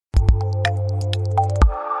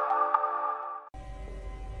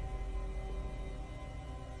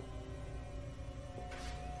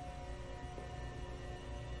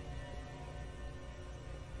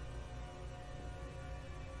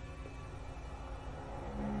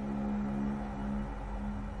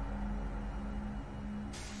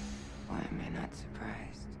not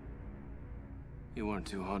surprised. You weren't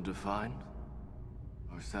too hard to find.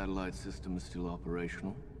 Our satellite system is still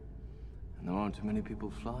operational, and there aren't too many people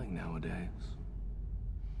flying nowadays.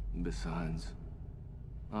 Besides,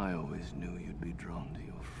 I always knew you'd be drawn to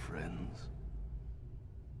your friends.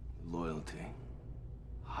 Loyalty,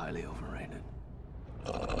 highly overrated.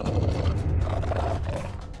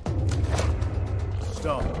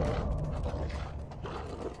 Stop.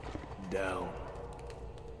 Down.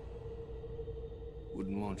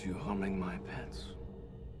 Wouldn't want you harming my pets.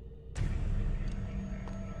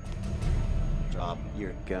 Drop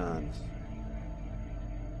your guns.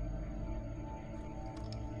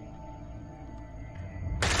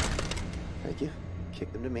 Thank you.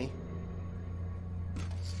 Kick them to me.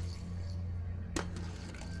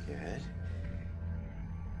 Good.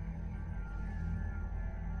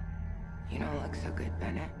 You don't look so good,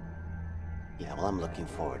 Bennett. Yeah, well, I'm looking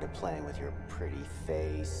forward to playing with your pretty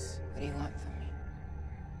face. What do you want from me?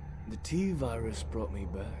 The T-virus brought me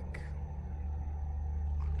back.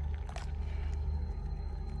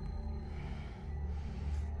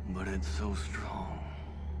 But it's so strong.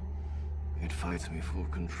 It fights me for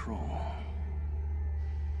control.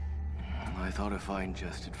 I thought if I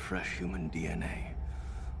ingested fresh human DNA,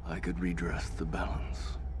 I could redress the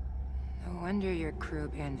balance. No wonder your crew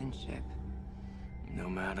abandoned ship. No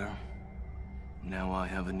matter. Now I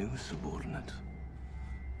have a new subordinate.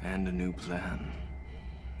 And a new plan.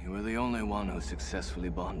 You are the only one who successfully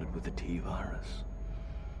bonded with the T-virus.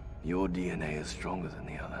 Your DNA is stronger than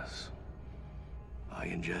the others. I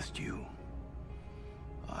ingest you.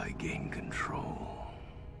 I gain control.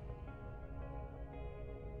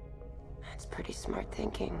 That's pretty smart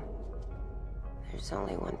thinking. There's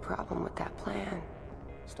only one problem with that plan.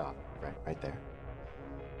 Stop. Right there.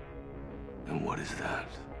 And what is that?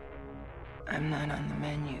 I'm not on the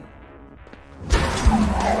menu.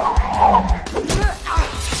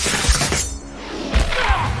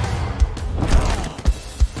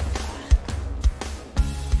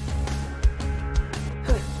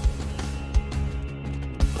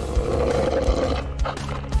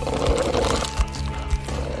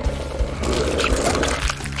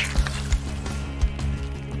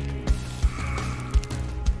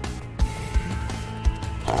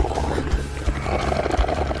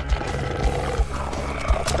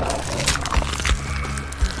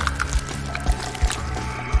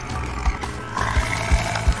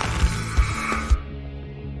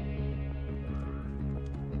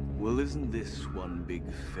 Well, isn't this one big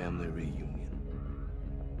family reunion?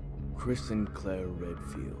 Chris and Claire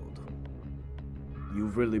Redfield.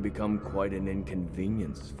 You've really become quite an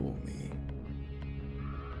inconvenience for me.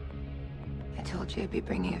 I told you I'd be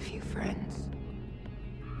bringing a few friends.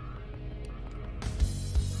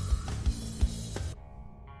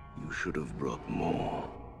 You should have brought more.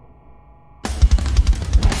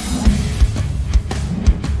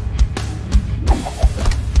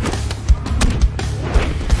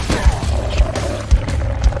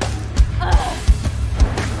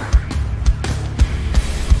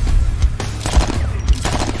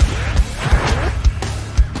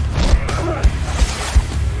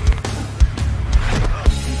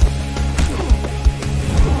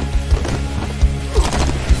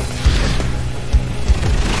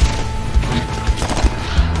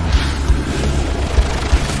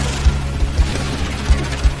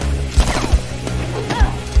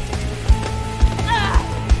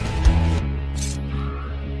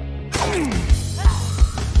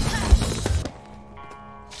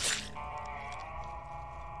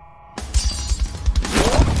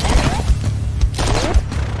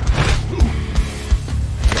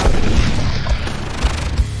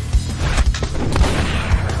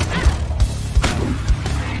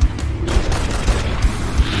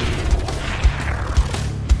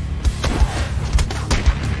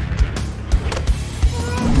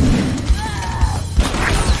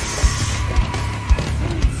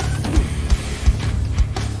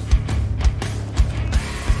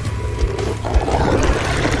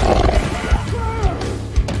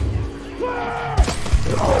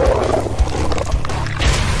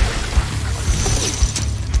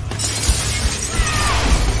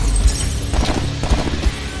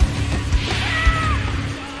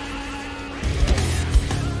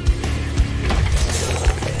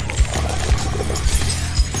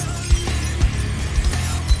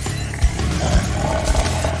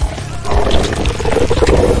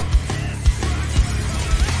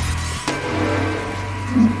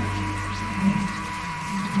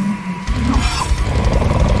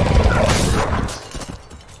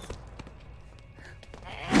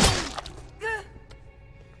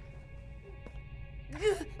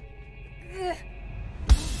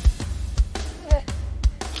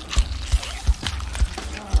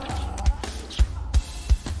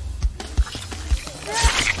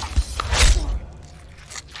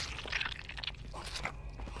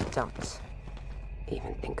 Don't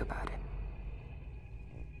even think about it.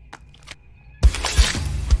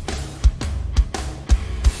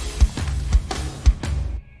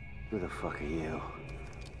 Who the fuck are you?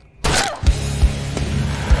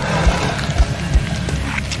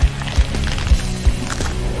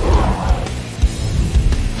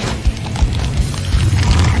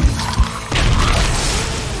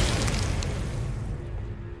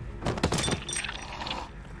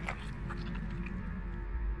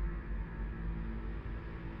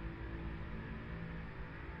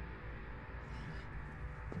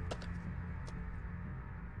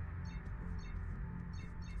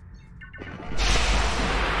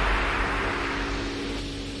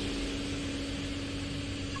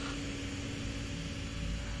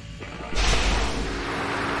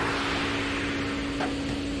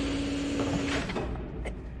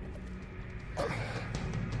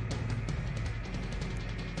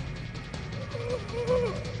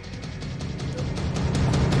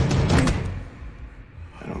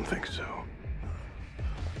 I don't think so.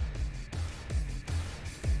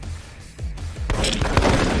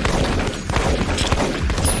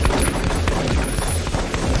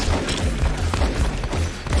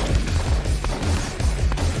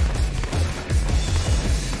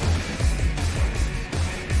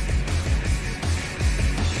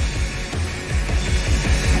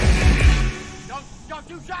 Don't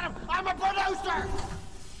you shut him! I'm a producer!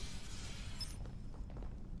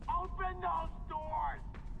 Open those doors!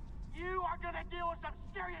 You are gonna deal with some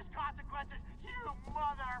serious consequences, you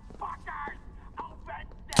motherfuckers! Open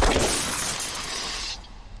them!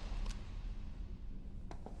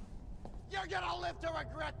 You're gonna live to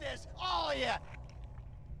regret this, all of you!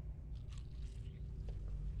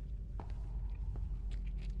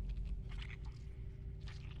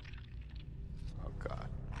 Oh God.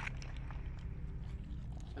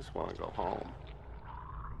 Just want to go home.